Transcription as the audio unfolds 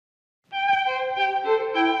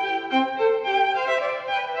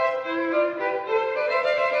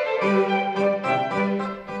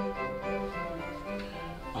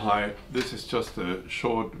just a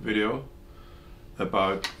short video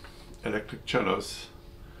about electric cellos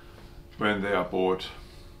when they are bought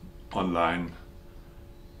online,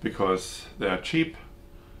 because they are cheap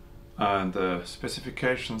and the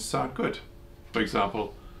specifications sound good. For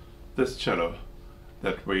example, this cello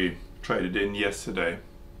that we traded in yesterday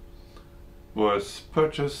was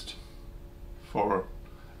purchased for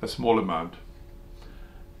a small amount,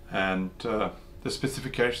 and the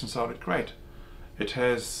specifications sounded great. It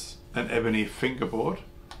has an ebony fingerboard.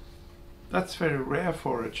 That's very rare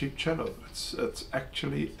for a cheap cello. It's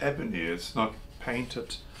actually ebony, it's not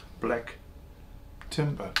painted black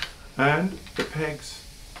timber. And the pegs,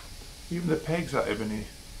 even the pegs are ebony.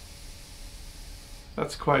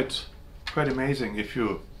 That's quite amazing if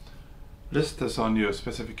you list this on your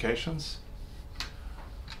specifications.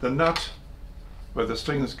 The nut where the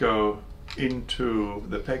strings go into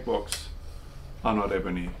the peg box are not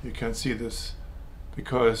ebony. You can see this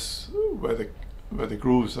because where the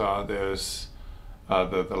grooves are, there's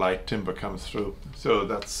the light timber comes through. So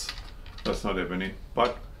that's not ebony,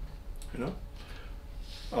 but you know,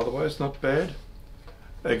 otherwise not bad.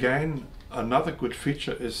 Again, another good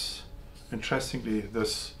feature is, interestingly,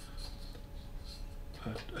 this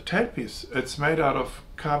a tailpiece. It's made out of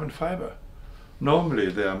carbon fiber. Normally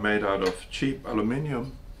they are made out of cheap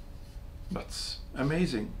aluminium. That's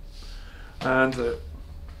amazing. And the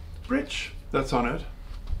bridge that's on it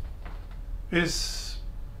is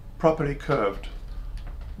properly curved.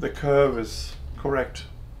 The curve is correct.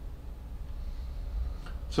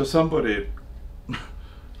 So somebody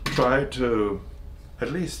tried to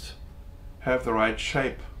at least have the right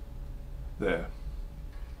shape there.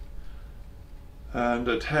 And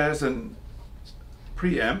it has an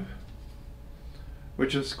preamp,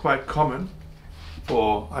 which is quite common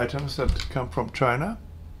for items that come from China.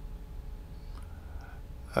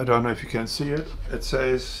 I don't know if you can see it. It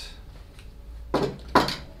says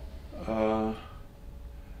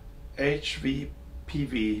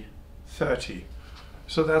HVPV 30.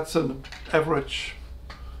 So that's an average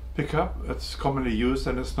pickup. It's commonly used,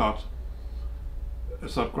 and it's not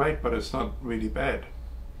great, but it's not really bad.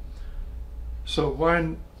 So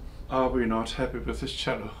why are we not happy with this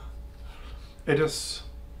cello? It is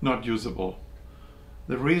not usable.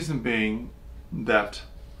 The reason being that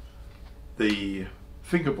the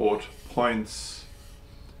fingerboard points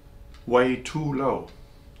way too low,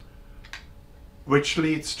 which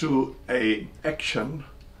leads to an action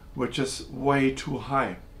which is way too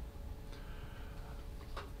high.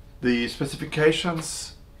 The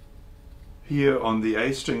specifications here on the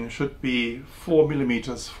A string should be 4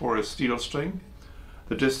 millimeters for a steel string,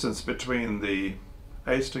 the distance between the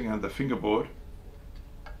A string and the fingerboard.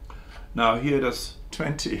 Now here it is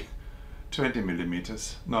 20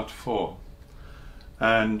 millimeters, not 4.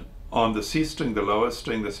 And on the C string, the lower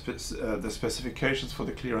string, the specifications for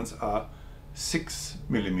the clearance are 6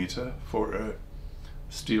 millimeter for a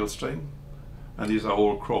steel string, and these are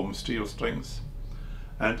all chrome steel strings.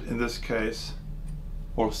 And in this case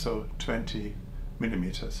also 20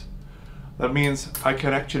 millimeters. That means I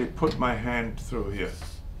can actually put my hand through here.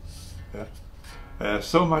 Yeah?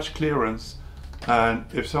 So much clearance, and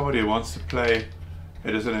if somebody wants to play,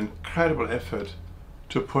 it is an incredible effort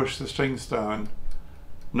to push the strings down,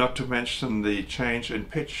 not to mention the change in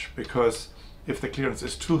pitch, because if the clearance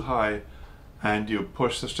is too high and you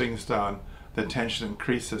push the strings down, the tension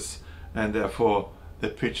increases, and therefore the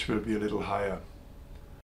pitch will be a little higher.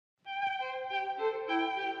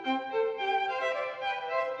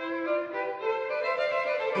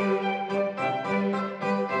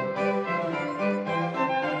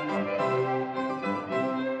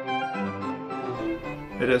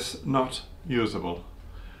 It is not usable.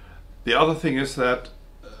 The other thing is that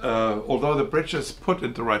although the bridge is put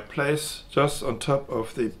in the right place, just on top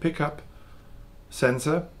of the pickup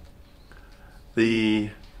sensor,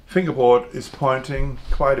 the fingerboard is pointing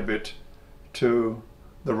quite a bit to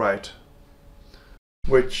the right,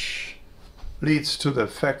 which leads to the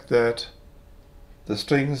fact that the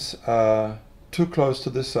strings are too close to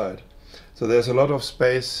this side. So there's a lot of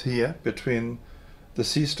space here between the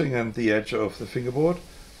C string and the edge of the fingerboard,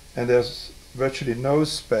 and there's virtually no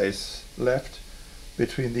space left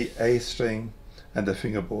between the A string and the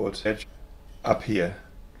fingerboard edge up here.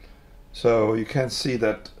 So you can see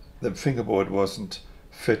that the fingerboard wasn't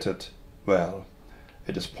fitted well.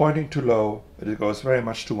 It is pointing too low, it goes very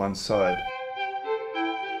much to one side.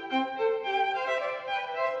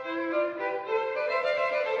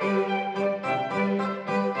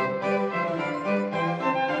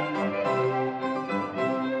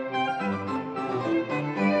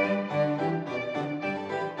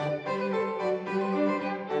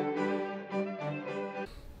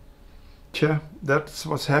 Yeah, that's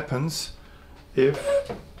what happens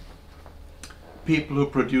if people who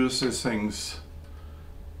produce these things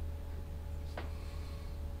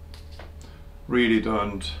really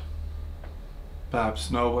don't perhaps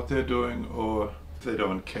know what they're doing, or they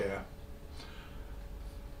don't care.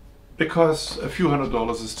 Because a few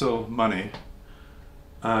 $100s is still money,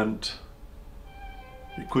 and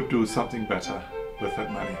you could do something better with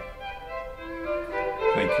that money.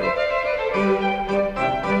 Thank you.